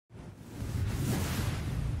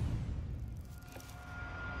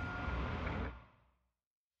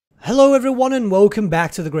Hello everyone and welcome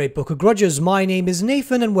back to the Great Book of Grudges. My name is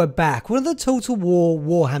Nathan and we're back with another Total War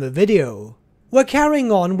Warhammer video. We're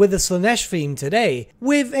carrying on with the Slaanesh theme today,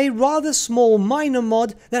 with a rather small minor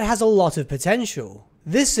mod that has a lot of potential.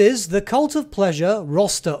 This is the Cult of Pleasure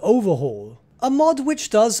Roster Overhaul, a mod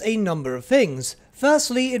which does a number of things.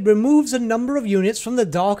 Firstly, it removes a number of units from the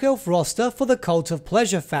Dark Elf roster for the Cult of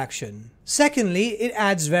Pleasure faction. Secondly, it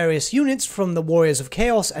adds various units from the Warriors of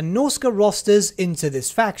Chaos and Norska rosters into this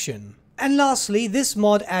faction. And lastly, this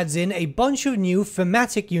mod adds in a bunch of new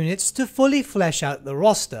thematic units to fully flesh out the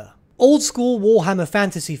roster. Old school Warhammer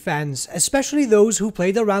Fantasy fans, especially those who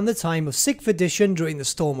played around the time of 6th edition during the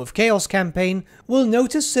Storm of Chaos campaign, will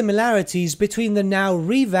notice similarities between the now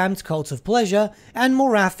revamped Cult of Pleasure and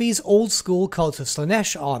Morathi's old school Cult of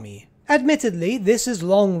Slaanesh army. Admittedly, this is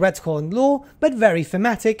long retconned lore, but very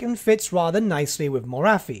thematic and fits rather nicely with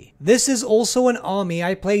Morathi. This is also an army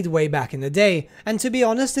I played way back in the day, and to be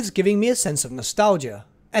honest it's giving me a sense of nostalgia.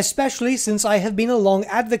 Especially since I have been a long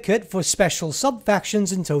advocate for special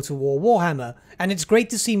sub-factions in Total War Warhammer, and it's great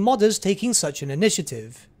to see modders taking such an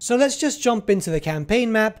initiative. So let's just jump into the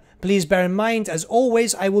campaign map. Please bear in mind, as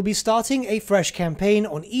always, I will be starting a fresh campaign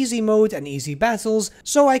on easy mode and easy battles,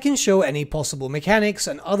 so I can show any possible mechanics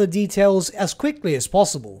and other details as quickly as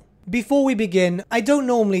possible. Before we begin, I don't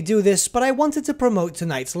normally do this, but I wanted to promote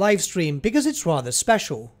tonight's livestream because it's rather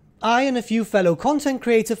special. I and a few fellow content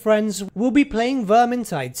creator friends will be playing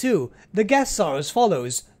Vermintide 2. The guests are as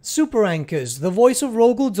follows: Super Anchors, the voice of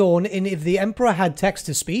Rogel Dawn in If the Emperor Had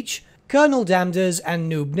Text-to-Speech, Colonel Damders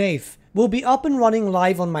and Noob Nath. Will be up and running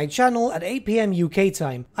live on my channel at 8 PM UK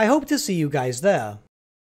time. I hope to see you guys there.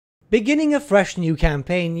 Beginning a fresh new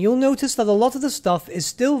campaign, you'll notice that a lot of the stuff is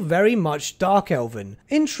still very much Dark Elven.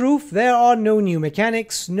 In truth, there are no new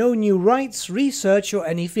mechanics, no new rights, research or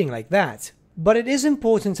anything like that. But it is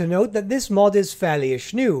important to note that this mod is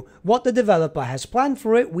fairly-ish new. What the developer has planned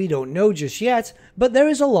for it we don't know just yet, but there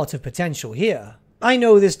is a lot of potential here. I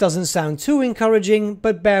know this doesn't sound too encouraging,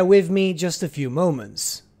 but bear with me just a few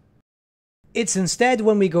moments. It's instead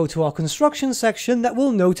when we go to our construction section that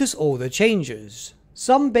we'll notice all the changes.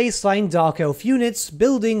 Some baseline Dark Elf units,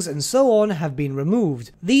 buildings and so on have been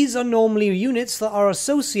removed. These are normally units that are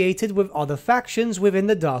associated with other factions within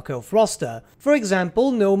the Dark Elf roster. For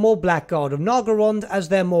example, no more Blackguard of Nargothrond as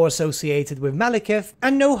they're more associated with Malekith,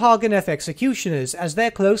 and no Haganeth Executioners as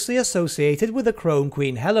they're closely associated with the Crone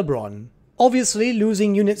Queen Hellebrand. Obviously,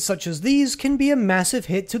 losing units such as these can be a massive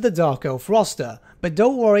hit to the Dark Elf roster, but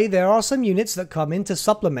don't worry, there are some units that come in to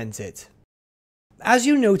supplement it. As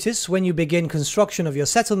you notice when you begin construction of your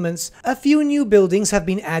settlements, a few new buildings have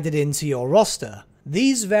been added into your roster.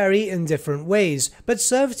 These vary in different ways, but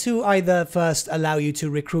serve to either first allow you to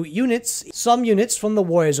recruit units, some units from the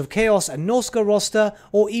Warriors of Chaos and Norska roster,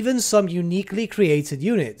 or even some uniquely created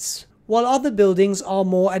units. While other buildings are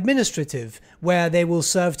more administrative, where they will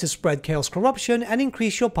serve to spread Chaos Corruption and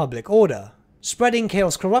increase your public order. Spreading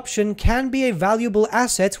Chaos Corruption can be a valuable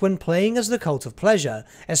asset when playing as the Cult of Pleasure,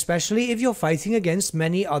 especially if you're fighting against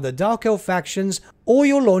many other Dark Elf factions or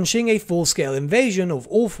you're launching a full-scale invasion of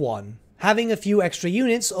Ulthuan. Having a few extra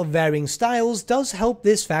units of varying styles does help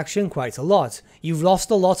this faction quite a lot. You've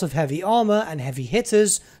lost a lot of heavy armor and heavy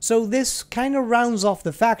hitters, so this kinda rounds off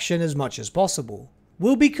the faction as much as possible.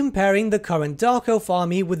 We'll be comparing the current Dark Elf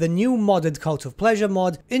army with the new modded Cult of Pleasure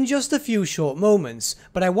mod in just a few short moments,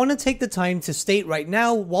 but I want to take the time to state right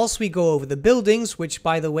now whilst we go over the buildings, which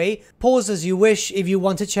by the way, pause as you wish if you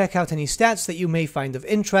want to check out any stats that you may find of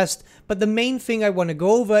interest, but the main thing I want to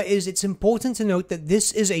go over is it's important to note that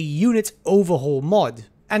this is a unit overhaul mod,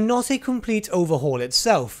 and not a complete overhaul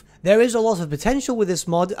itself. There is a lot of potential with this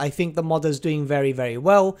mod. I think the mod is doing very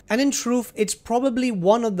well, and in truth it's probably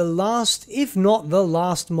one of the last, if not the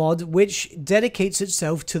last mod which dedicates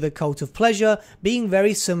itself to the Cult of Pleasure, being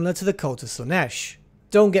very similar to the Cult of Slaanesh.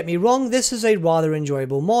 Don't get me wrong, this is a rather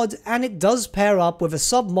enjoyable mod, and it does pair up with a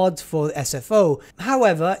sub-mod for SFO.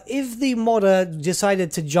 However, if the modder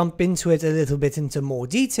decided to jump into it a little bit into more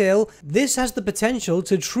detail, this has the potential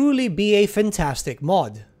to truly be a fantastic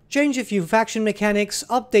mod. Change a few faction mechanics,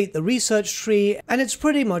 update the research tree, and it's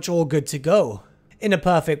pretty much all good to go. In a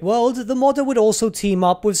perfect world, the modder would also team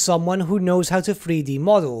up with someone who knows how to 3D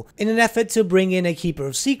model, in an effort to bring in a Keeper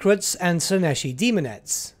of Secrets and Slaaneshi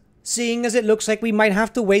Demonettes. Seeing as it looks like we might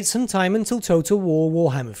have to wait some time until Total War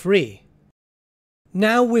Warhammer 3.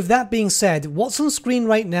 Now, with that being said, what's on screen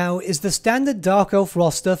right now is the standard Dark Elf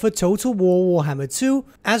roster for Total War Warhammer 2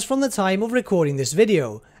 as from the time of recording this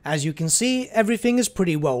video. As you can see, everything is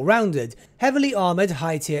pretty well rounded. Heavily armoured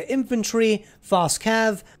high tier infantry, fast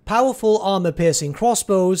cav, powerful armour piercing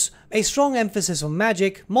crossbows, a strong emphasis on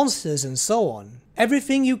magic, monsters and so on.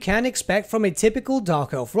 Everything you can expect from a typical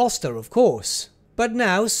Dark Elf roster, of course. But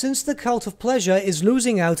now, since the Cult of Pleasure is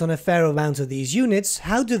losing out on a fair amount of these units,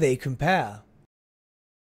 how do they compare?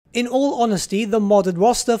 In all honesty, the modded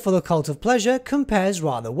roster for the Cult of Pleasure compares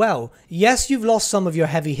rather well. Yes, you've lost some of your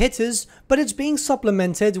heavy hitters, but it's being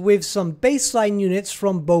supplemented with some baseline units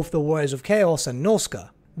from both the Warriors of Chaos and Norsca.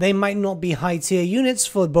 They might not be high tier units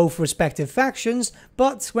for both respective factions,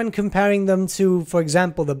 but when comparing them to, for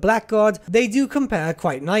example, the Blackguard, they do compare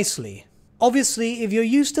quite nicely. Obviously, if you're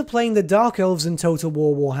used to playing the Dark Elves in Total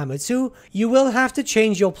War Warhammer 2, you will have to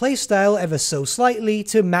change your playstyle ever so slightly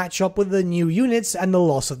to match up with the new units and the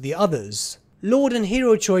loss of the others. Lord and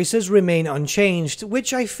hero choices remain unchanged,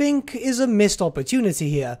 which I think is a missed opportunity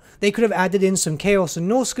here. They could have added in some Chaos and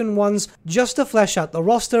Norscan ones just to flesh out the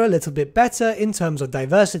roster a little bit better in terms of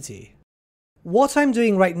diversity. What I'm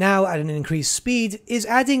doing right now at an increased speed is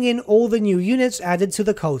adding in all the new units added to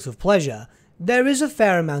the Cult of Pleasure. There is a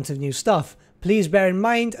fair amount of new stuff. Please bear in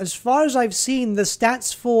mind, as far as I've seen, the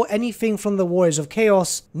stats for anything from the Warriors of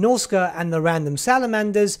Chaos, Norsca and the random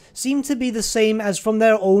Salamanders seem to be the same as from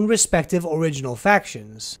their own respective original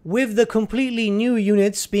factions, with the completely new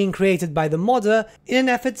units being created by the modder in an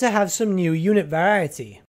effort to have some new unit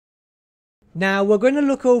variety. Now we're going to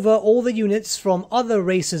look over all the units from other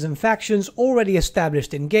races and factions already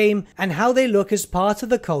established in game and how they look as part of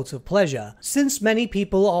the Cult of Pleasure. Since many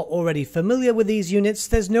people are already familiar with these units,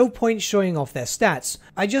 there's no point showing off their stats.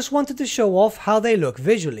 I just wanted to show off how they look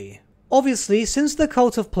visually. Obviously, since the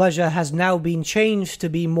Cult of Pleasure has now been changed to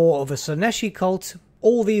be more of a Slaaneshi cult,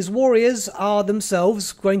 all these warriors are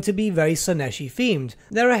themselves going to be very Slaaneshi themed.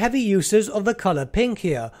 There are heavy uses of the colour pink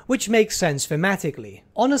here, which makes sense thematically.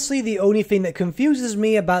 Honestly, the only thing that confuses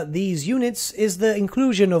me about these units is the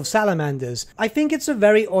inclusion of salamanders. I think it's a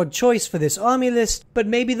very odd choice for this army list, but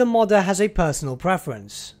maybe the modder has a personal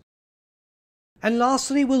preference. And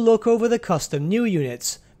lastly, we'll look over the custom new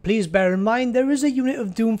units. Please bear in mind there is a unit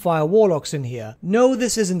of Doomfire Warlocks in here. No,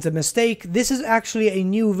 this isn't a mistake, this is actually a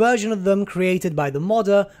new version of them created by the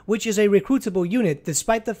modder, which is a recruitable unit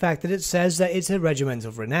despite the fact that it says that it's a regiment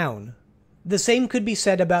of renown. The same could be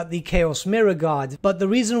said about the Chaos Mirror Guard, but the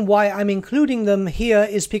reason why I'm including them here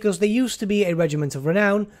is because they used to be a regiment of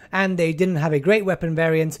renown, and they didn't have a great weapon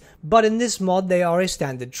variant, but in this mod they are a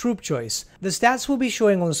standard troop choice. The stats will be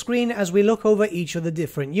showing on screen as we look over each of the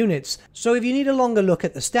different units, so if you need a longer look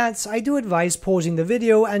at the stats, I do advise pausing the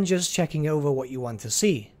video and just checking over what you want to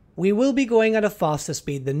see. We will be going at a faster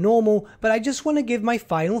speed than normal, but I just want to give my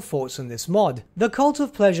final thoughts on this mod. The Cult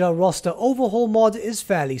of Pleasure roster overhaul mod is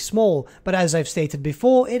fairly small, but as I've stated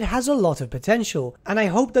before, it has a lot of potential, and I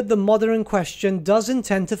hope that the modder in question does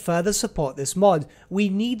intend to further support this mod. We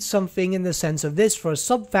need something in the sense of this for a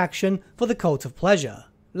sub-faction for the Cult of Pleasure.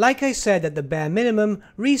 Like I said, at the bare minimum,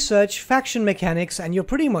 research faction mechanics and you're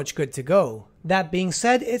pretty much good to go. That being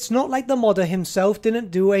said, it's not like the modder himself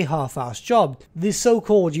didn't do a half-assed job. The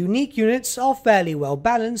so-called unique units are fairly well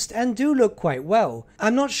balanced and do look quite well.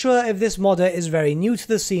 I'm not sure if this modder is very new to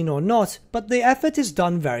the scene or not, but the effort is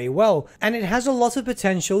done very well, and it has a lot of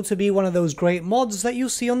potential to be one of those great mods that you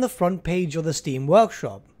see on the front page of the Steam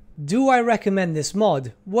Workshop. Do I recommend this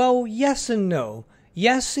mod? Well, yes and no.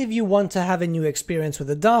 Yes, if you want to have a new experience with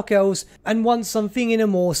the Dark Elves and want something in a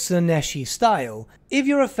more Slaaneshi style. If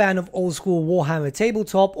you're a fan of old school Warhammer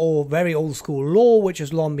tabletop or very old school lore which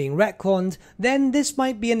has long been retconned, then this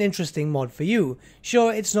might be an interesting mod for you.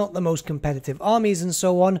 Sure, it's not the most competitive armies and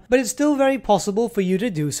so on, but it's still very possible for you to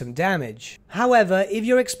do some damage. However, if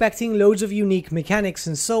you're expecting loads of unique mechanics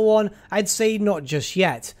and so on, I'd say not just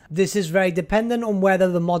yet. This is very dependent on whether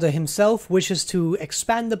the modder himself wishes to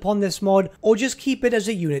expand upon this mod or just keep it as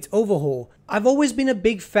a unit overhaul. I've always been a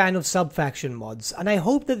big fan of sub-faction mods, and I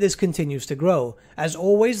hope that this continues to grow. As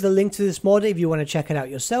always, the link to this mod if you want to check it out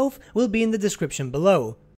yourself will be in the description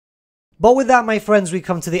below. But with that, my friends, we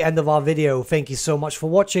come to the end of our video. Thank you so much for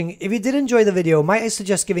watching. If you did enjoy the video, might I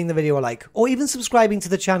suggest giving the video a like, or even subscribing to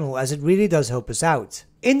the channel, as it really does help us out.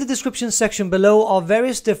 In the description section below are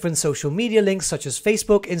various different social media links such as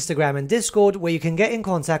Facebook, Instagram and Discord, where you can get in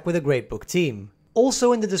contact with the Great Book team.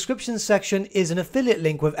 Also in the description section is an affiliate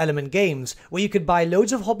link with Element Games, where you could buy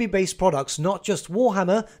loads of hobby-based products, not just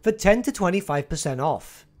Warhammer, for 10 to 25%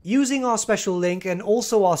 off. Using our special link and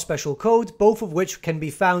also our special code, both of which can be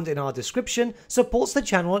found in our description, supports the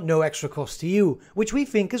channel at no extra cost to you, which we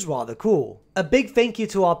think is rather cool. A big thank you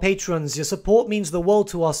to our patrons. Your support means the world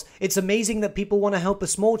to us. It's amazing that people want to help a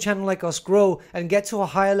small channel like us grow and get to a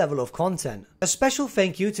higher level of content. A special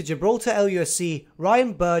thank you to Gibraltar LUSC,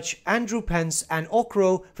 Ryan Bertsche, Andrew Pence and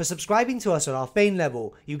Okro for subscribing to us at our Fane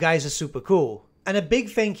level. You guys are super cool. And a big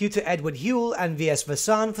thank you to Edward Huel and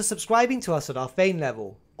VSVasan for subscribing to us at our Fane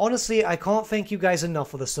level. Honestly, I can't thank you guys enough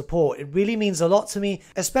for the support. It really means a lot to me,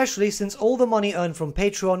 especially since all the money earned from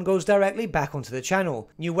Patreon goes directly back onto the channel.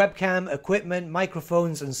 New webcam, equipment,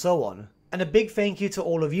 microphones, and so on. And a big thank you to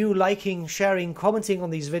all of you liking, sharing, commenting on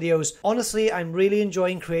these videos. Honestly, I'm really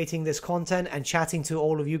enjoying creating this content and chatting to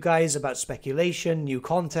all of you guys about speculation, new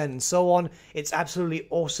content, and so on. It's absolutely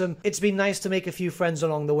awesome. It's been nice to make a few friends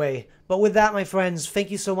along the way. But with that, my friends,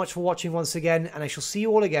 thank you so much for watching once again, and I shall see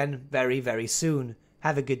you all again very, very soon.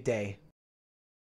 Have a good day.